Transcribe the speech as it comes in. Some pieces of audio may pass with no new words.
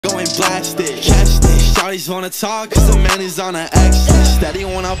flashed it. Catch this, shawty's wanna talk, cause the man is on an extra. Steady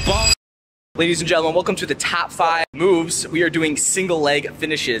when I ball. Ladies and gentlemen, welcome to the top 5 moves. We are doing single leg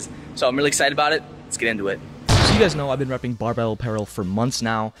finishes. So I'm really excited about it. Let's get into it. So you guys know I've been repping barbell apparel for months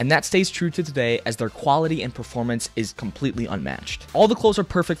now, and that stays true to today as their quality and performance is completely unmatched. All the clothes are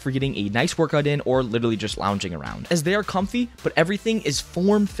perfect for getting a nice workout in or literally just lounging around, as they are comfy, but everything is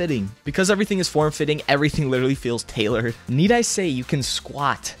form-fitting. Because everything is form-fitting, everything literally feels tailored. Need I say you can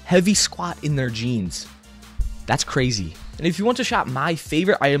squat, heavy squat in their jeans. That's crazy. And if you want to shop my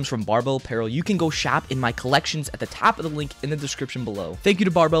favorite items from Barbell Apparel, you can go shop in my collections at the top of the link in the description below. Thank you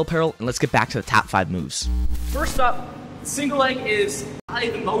to Barbell Apparel, and let's get back to the top 5 moves. First up, single leg is probably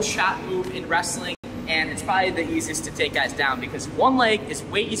the most shot move in wrestling, and it's probably the easiest to take guys down because one leg is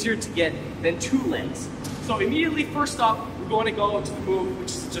way easier to get than 2 legs. So immediately, first up, we're going to go to the move, which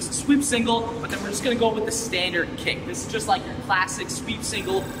is just a sweep single, but then we're just going to go with the standard kick. This is just like your classic sweep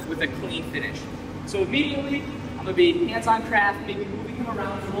single with a clean finish. So immediately, I'm gonna be hands on craft, maybe moving him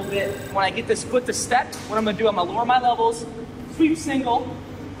around a little bit. When I get this foot to step, what I'm gonna do, I'm gonna lower my levels, sweep single.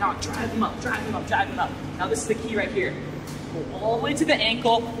 Now I drive him up, drive him up, drive him up. Now this is the key right here. Go all the way to the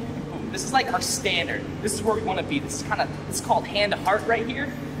ankle. Boom. This is like our standard. This is where we wanna be. This is it's called hand to heart right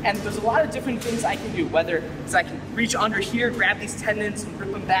here. And there's a lot of different things I can do, whether it's I can reach under here, grab these tendons and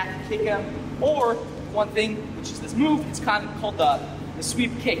rip them back and kick them, or one thing, which is this move, it's kind of called the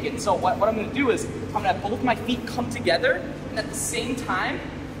sweep kick. And so what I'm gonna do is I'm gonna have both my feet come together, and at the same time,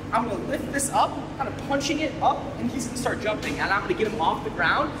 I'm gonna lift this up, kind of punching it up, and he's gonna start jumping, and I'm gonna get him off the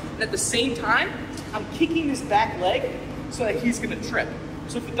ground, and at the same time, I'm kicking his back leg so that he's gonna trip.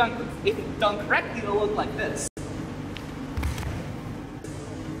 So if it's done correctly, it'll look like this.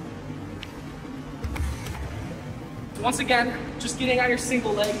 So once again, just getting on your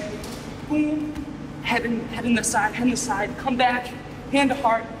single leg, boom, head in the side, come back, hand to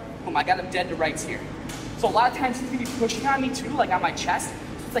heart, boom, I got him dead to rights here. So a lot of times he's gonna be pushing on me too, like on my chest.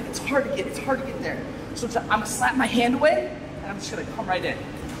 So it's like, it's hard to get there. So I'm gonna slap my hand away, and I'm just gonna come right in.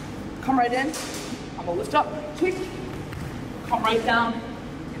 Come right in, I'm gonna lift up, kick, come right down,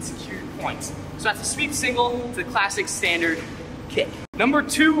 and secure your points. So that's a sweep single to the classic standard kick. Number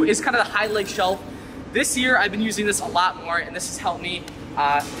 2 is kind of the high leg shelf. This year, I've been using this a lot more, and this has helped me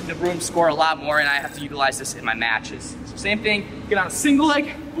in the room score a lot more, and I have to utilize this in my matches. So same thing, get on a single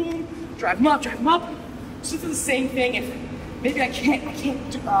leg, boom, drive him up, So this is the same thing. If maybe I can't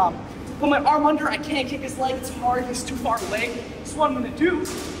put my arm under, I can't kick his leg, it's hard, he's too far away. So what I'm gonna do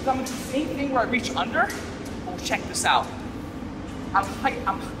is I'm gonna do the same thing where I reach under. Oh, check this out.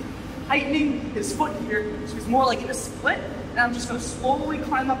 I'm heightening his foot here, so he's more like in a split, and I'm just gonna slowly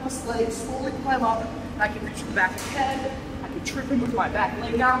climb up his leg, slowly climb up, and I can reach the back of the head, I can trip him with my back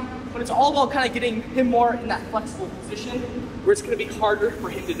leg now, but it's all about kind of getting him more in that flexible position where it's gonna be harder for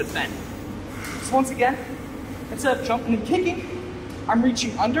him to defend. So once again, instead of jumping and kicking, I'm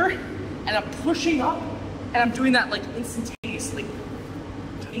reaching under, and I'm pushing up, and I'm doing that like instantaneously.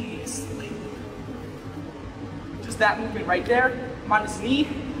 Just that movement right there. I'm on his knee.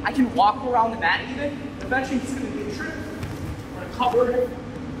 I can walk around the mat even. Eventually he's gonna get tripped. We're gonna cover,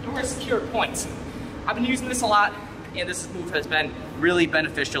 and we're gonna secure points. I've been using this a lot, and this move has been really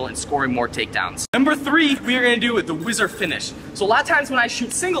beneficial in scoring more takedowns. Number 3, we are gonna do with the whizzer finish. So a lot of times when I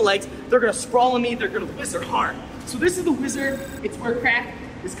shoot single legs, they're gonna sprawl on me, they're gonna whizzer hard. So this is the whizzer. It's where Craft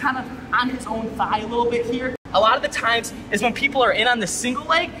is kind of on his own thigh a little bit here. A lot of the times is when people are in on the single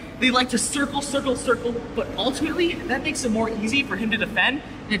leg, they like to circle, but ultimately that makes it more easy for him to defend,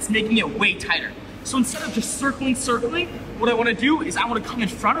 and it's making it way tighter. So instead of just circling, what I wanna do is I wanna come in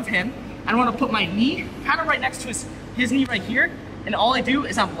front of him, and I wanna put my knee kind of right next to his knee right here, and all I do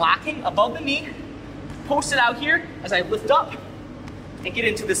is I'm locking above the knee, post it out here as I lift up and get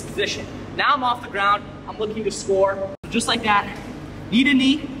into this position. Now I'm off the ground, I'm looking to score, just like that, knee to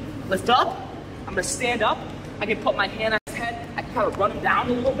knee, lift up, I'm gonna stand up, I can put my hand on his head, I can kind of run him down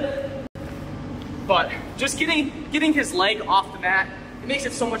a little bit, but just getting his leg off the mat, it makes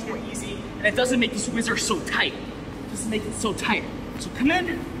it so much more easy, and it doesn't make this whizzer so tight. It doesn't make it so tight. So come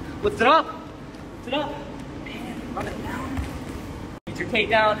in, lift it up, and run it down. Get your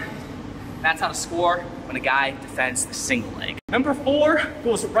takedown. That's how to score when a guy defends the single leg. Number 4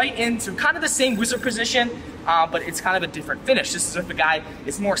 goes right into kind of the same whizzer position, but it's kind of a different finish. This is if the guy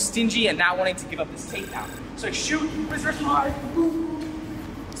is more stingy and not wanting to give up his takedown. So I shoot, whizzers hard,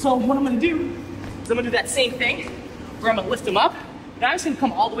 So what I'm gonna do is I'm gonna do that same thing where I'm gonna lift him up, and I'm just gonna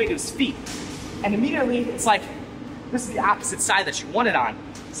come all the way to his feet. And immediately it's like, this is the opposite side that you want it on.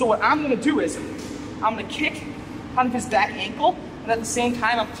 So what I'm gonna do is I'm gonna kick on his back ankle, and at the same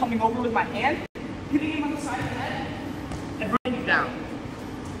time I'm coming over with my hand, hitting him on the side of the head, and bringing him down.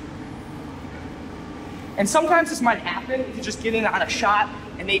 And sometimes this might happen if you just get in on a shot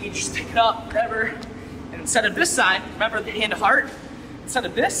and maybe just pick it up, whatever. And instead of this side, remember the hand to heart, instead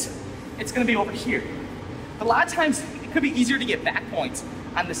of this, it's gonna be over here. But a lot of times, it could be easier to get back points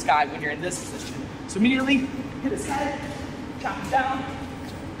on this guy when you're in this position. So immediately, hit his head, chop him down,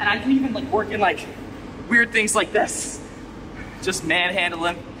 and I can even like work in like weird things like this. Just manhandle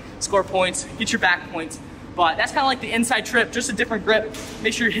him, score points, get your back points. But that's kind of like the inside trip, just a different grip.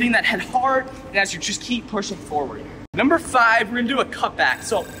 Make sure you're hitting that head hard, and as you just keep pushing forward. Number 5, we're gonna do a cutback.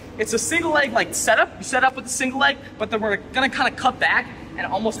 So it's a single leg like setup. You set up with a single leg, but then we're gonna kind of cut back and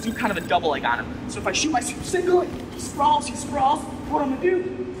almost do kind of a double leg on him. So if I shoot my single leg, he sprawls, what I'm gonna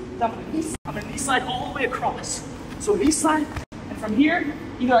do is I'm gonna knee slide all the way across. So knee slide, and from here,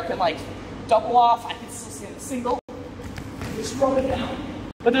 either I can like double off, I can still stand the single, and just roll it down.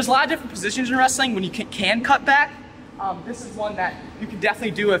 But there's a lot of different positions in wrestling when you can cut back. This is one that you can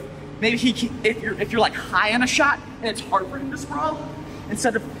definitely do if maybe if you're like high on a shot and it's hard for him to sprawl.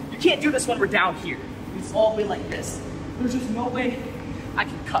 Instead of, you can't do this when we're down here. It's all the way like this. There's just no way I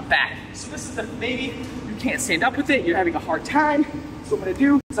can cut back. So this is the maybe you can't stand up with it, you're having a hard time. So what I'm gonna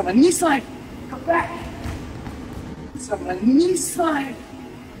do is I'm gonna knee slide, cut back. So I'm gonna knee slide,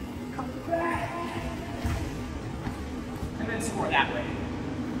 cut back. And then score that way.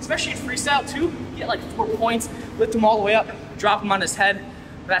 Especially in freestyle too, get like 4 points, lift him all the way up, drop him on his head.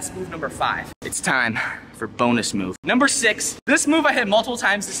 That's move number 5. It's time for bonus move. Number 6, this move I hit multiple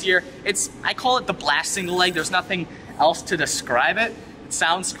times this year. I call it the blast single leg. There's nothing else to describe it. It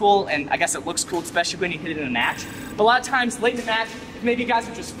sounds cool, and I guess it looks cool, especially when you hit it in a match. But a lot of times late in the match, maybe guys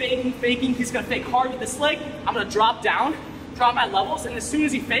are just faking, he's gonna fake hard with this leg. I'm gonna drop down, drop my levels, and as soon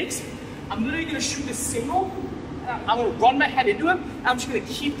as he fakes, I'm literally gonna shoot this single. I'm gonna run my head into him, and I'm just gonna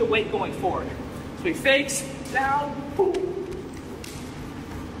keep the weight going forward. So he fakes, down, boom.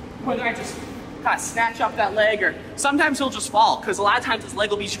 Whether I just kind of snatch up that leg, or sometimes he'll just fall, because a lot of times his leg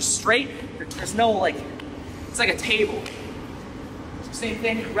will be just straight. There's no like, it's like a table. So same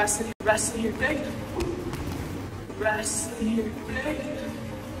thing, rest in your fake. Rest in your fake.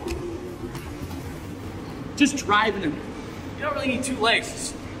 Just driving him. You don't really need 2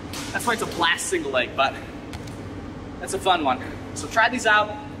 legs. That's why it's a blast single leg, but that's a fun one. So try these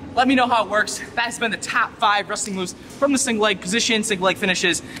out. Let me know how it works. That has been the top 5 wrestling moves from the single leg position, single leg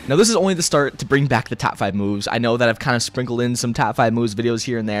finishes. Now this is only the start to bring back the top 5 moves. I know that I've kind of sprinkled in some top 5 moves videos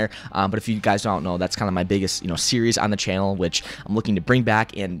here and there, but if you guys don't know, that's kind of my biggest series on the channel, which I'm looking to bring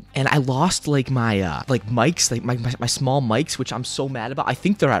back. And I lost like my mics, like my small mics, which I'm so mad about. I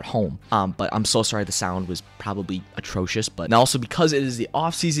think they're at home, but I'm so sorry. The sound was probably atrocious. But now also because it is the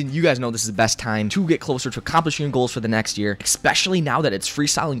off season, you guys know this is the best time to get closer to accomplishing your goals for the next year, especially now that it's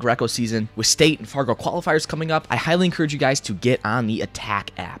freestyle and Greco season with state and Fargo qualifiers coming up. I highly encourage you guys to get on the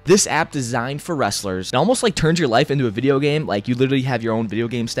Attack app. This app designed for wrestlers. It almost like turns your life into a video game. Like you literally have your own video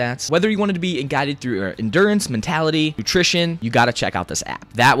game stats. Whether you wanted to be guided through your endurance, mentality, nutrition, you got to check out this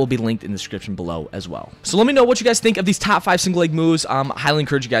app. That will be linked in the description below as well. So let me know what you guys think of these top 5 single leg moves. I highly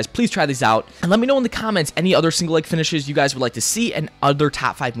encourage you guys, please try these out. And let me know in the comments any other single leg finishes you guys would like to see and other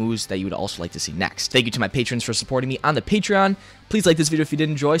top 5 moves that you would also like to see next. Thank you to my patrons for supporting me on the Patreon. Please like this video if you did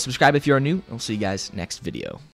enjoy, subscribe if you are new, and we'll see you guys next video.